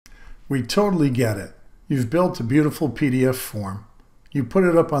We totally get it. You've built a beautiful PDF form. You put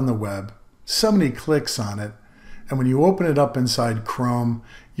it up on the web. Somebody clicks on it. And when you open it up inside Chrome,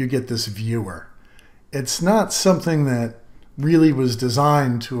 you get this viewer. It's not something that really was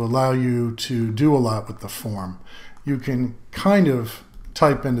designed to allow you to do a lot with the form. You can kind of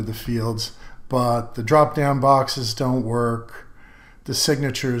type into the fields, but the drop-down boxes don't work. The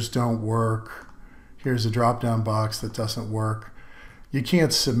signatures don't work. Here's a drop-down box that doesn't work. You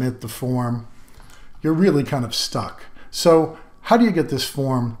can't submit the form. You're really kind of stuck. So how do you get this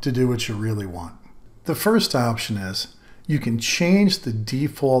form to do what you really want? The first option is you can change the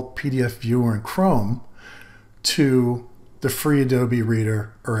default PDF viewer in Chrome to the free Adobe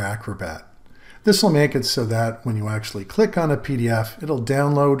Reader or Acrobat. This will make it so that when you actually click on a PDF, it'll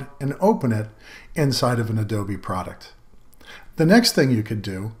download and open it inside of an Adobe product. The next thing you could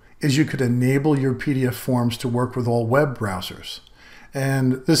do is you could enable your PDF forms to work with all web browsers.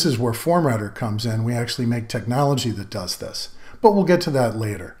 And this is where Formatter comes in. We actually make technology that does this, but we'll get to that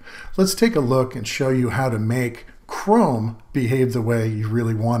later. Let's take a look and show you how to make Chrome behave the way you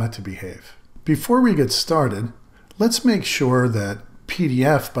really want it to behave. Before we get started, let's make sure that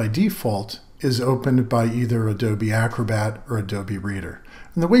PDF by default is opened by either Adobe Acrobat or Adobe Reader.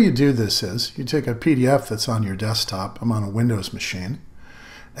 And the way you do this is you take a PDF that's on your desktop. I'm on a Windows machine.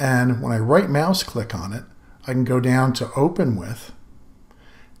 And when I right mouse click on it, I can go down to Open With,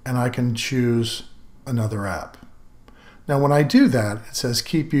 and I can choose another app. Now when I do that, it says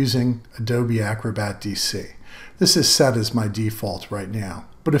keep using Adobe Acrobat DC. This is set as my default right now.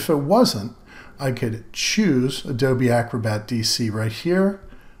 But if it wasn't, I could choose Adobe Acrobat DC right here,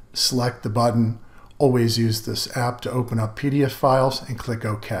 select the button, always use this app to open up PDF files, and click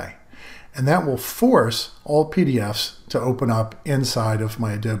OK. And that will force all PDFs to open up inside of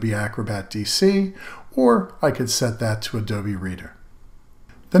my Adobe Acrobat DC, or I could set that to Adobe Reader.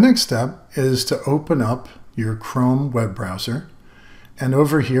 The next step is to open up your Chrome web browser, and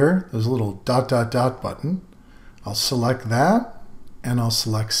over here there's a little ... button. I'll select that and I'll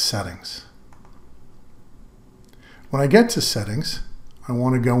select Settings. When I get to Settings, I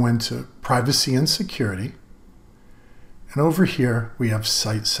want to go into Privacy and Security, and over here we have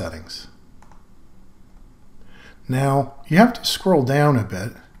Site Settings. Now you have to scroll down a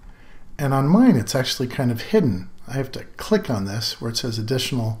bit, and on mine it's actually kind of hidden. I have to click on this where it says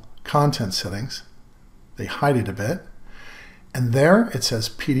Additional Content Settings. They hide it a bit. And there it says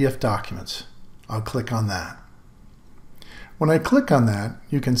PDF Documents. I'll click on that. When I click on that,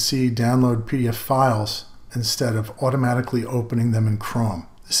 you can see Download PDF Files instead of automatically opening them in Chrome.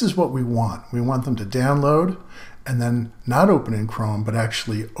 This is what we want. We want them to download and then not open in Chrome, but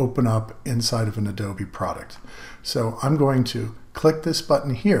actually open up inside of an Adobe product. So I'm going to click this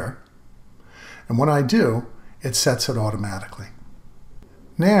button here, and when I do, it sets it automatically.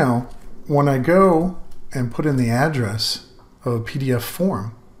 Now, when I go and put in the address of a PDF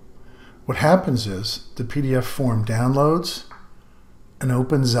form, what happens is the PDF form downloads and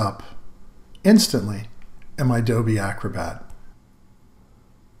opens up instantly in my Adobe Acrobat.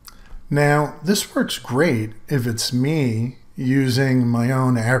 Now, this works great if it's me using my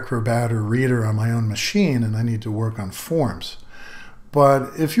own Acrobat or Reader on my own machine and I need to work on forms.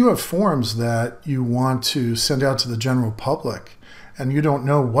 But if you have forms that you want to send out to the general public and you don't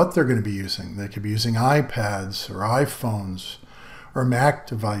know what they're going to be using, they could be using iPads or iPhones or Mac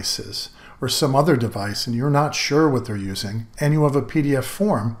devices or some other device, and you're not sure what they're using, and you have a PDF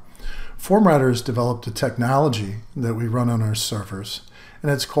form, Formatter has developed a technology that we run on our servers,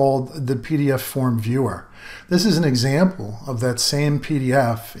 and it's called the PDF Form Viewer. This is an example of that same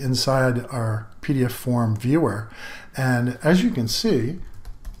PDF inside our PDF Form Viewer. And as you can see,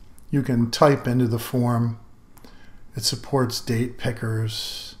 you can type into the form. It supports date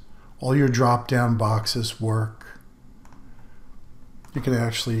pickers. All your drop-down boxes work. You can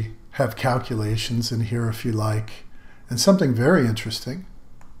actually have calculations in here if you like. And something very interesting,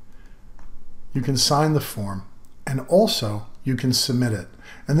 you can sign the form, and also you can submit it.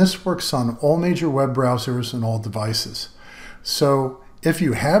 And this works on all major web browsers and all devices. So if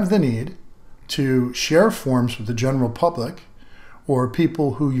you have the need to share forms with the general public or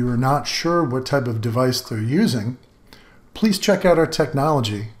people who you're not sure what type of device they're using, please check out our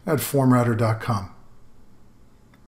technology at formatter.com.